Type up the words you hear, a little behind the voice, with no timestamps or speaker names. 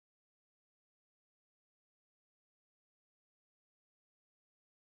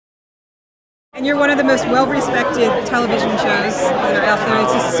And you're one of the most well-respected television shows that are out there.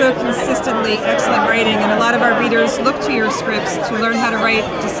 It's just so consistently excellent writing, and a lot of our readers look to your scripts to learn how to write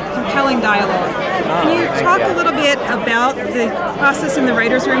just compelling dialogue. Can you talk a little bit about the process in the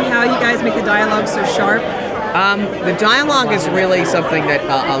writer's room, how you guys make the dialogue so sharp? The dialogue is really something that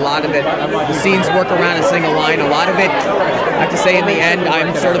a lot of it, the scenes work around a single line. A lot of it, I have to say in the end,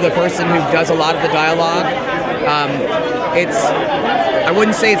 I'm sort of the person who does a lot of the dialogue. I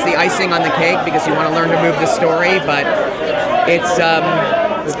wouldn't say it's the icing on the cake because you want to learn to move the story, but it's,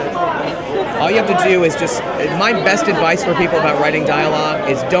 all you have to do is just, my best advice for people about writing dialogue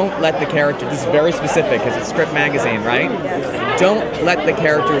is don't let the character, this is very specific because it's Script Magazine, right? Don't let the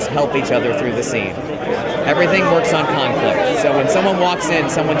characters help each other through the scene. Everything works on conflict. So when someone walks in,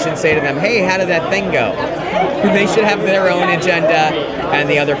 someone should say to them, hey, how did that thing go? They should have their own agenda, and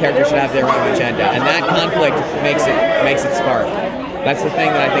the other character should have their own agenda. And that conflict makes it spark. That's the thing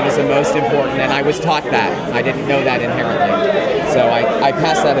that I think is the most important, and I was taught that. I didn't know that inherently. So I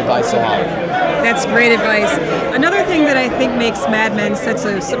pass that advice along. That's great advice. Another thing that I think makes Mad Men such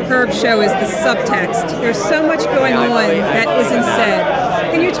a superb show is the subtext. There's so much going on that isn't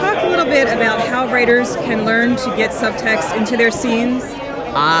said. Can you talk a little bit about how writers can learn to get subtext into their scenes?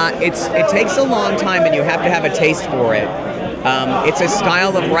 It takes a long time, and you have to have a taste for it. It's a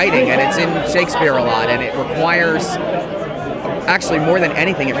style of writing, and it's in Shakespeare a lot, and it requires, actually more than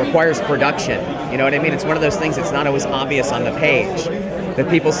anything, it requires production. You know what I mean? It's one of those things that's not always obvious on the page, that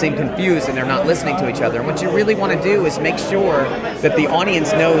people seem confused and they're not listening to each other. And what you really want to do is make sure that the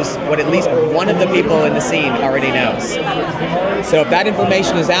audience knows what at least one of the people in the scene already knows. So if that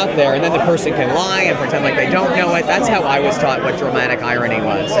information is out there, and then the person can lie and pretend like they don't know it, that's how I was taught what dramatic irony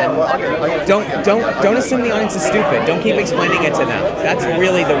was. And don't assume the audience is stupid. Don't keep explaining it to them. That's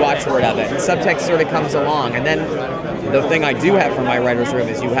really the watchword of it. And subtext sort of comes along. And then the thing I do have from my writer's room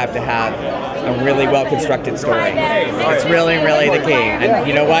is you have to have a really well-constructed story. It's really, really the key. And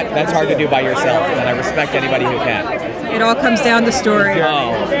you know what? That's hard to do by yourself, and I respect anybody who can. It all comes down to story.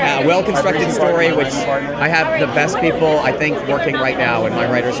 Oh, yeah, well-constructed story, which I have the best people, I think, working right now in my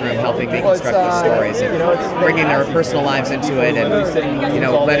writer's room helping me construct these stories and bringing their personal lives into it, and,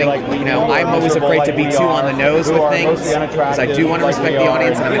 I'm always afraid to be too on the nose with things, because I do want to respect the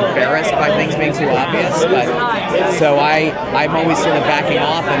audience, and I'm embarrassed by things being too obvious, so I'm always sort of backing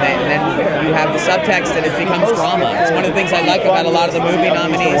off, and then you have the subtext, and it becomes drama. It's one of the things I like about a lot of the movie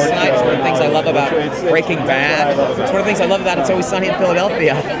nominees tonight. It's one of the things I love about Breaking Bad. It's one of the things I love about It's Always Sunny in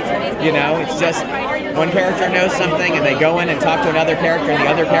Philadelphia. You know, it's just one character knows something and they go in and talk to another character, and the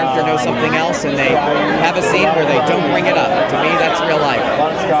other character knows something else, and they have a scene where they don't bring it up. To me, that's real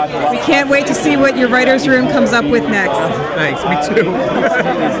life. We can't wait to see what your writer's room comes up with next. Thanks, me too.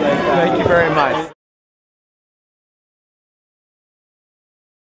 Thank you very much.